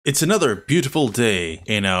It's another beautiful day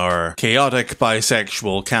in our chaotic,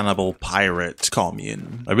 bisexual, cannibal, pirate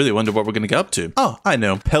commune. I really wonder what we're going to get up to. Oh, I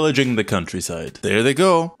know. Pillaging the countryside. There they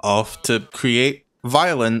go. Off to create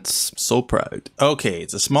violence. So proud. Okay,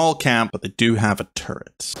 it's a small camp, but they do have a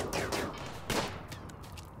turret.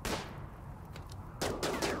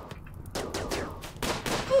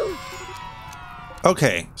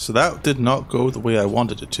 Okay, so that did not go the way I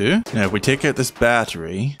wanted it to. Now, if we take out this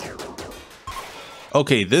battery...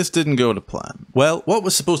 Okay, this didn't go to plan. Well, what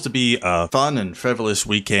was supposed to be a fun and frivolous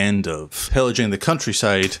weekend of pillaging the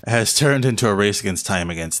countryside has turned into a race against time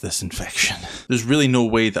against this infection. There's really no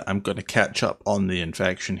way that I'm going to catch up on the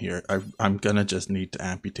infection here. I'm going to just need to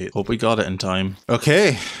amputate. Hope we got it in time.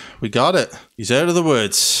 Okay, we got it. He's out of the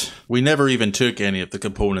woods. We never even took any of the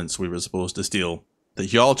components we were supposed to steal.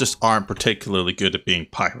 That y'all just aren't particularly good at being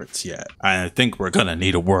pirates yet. I think we're going to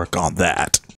need to work on that.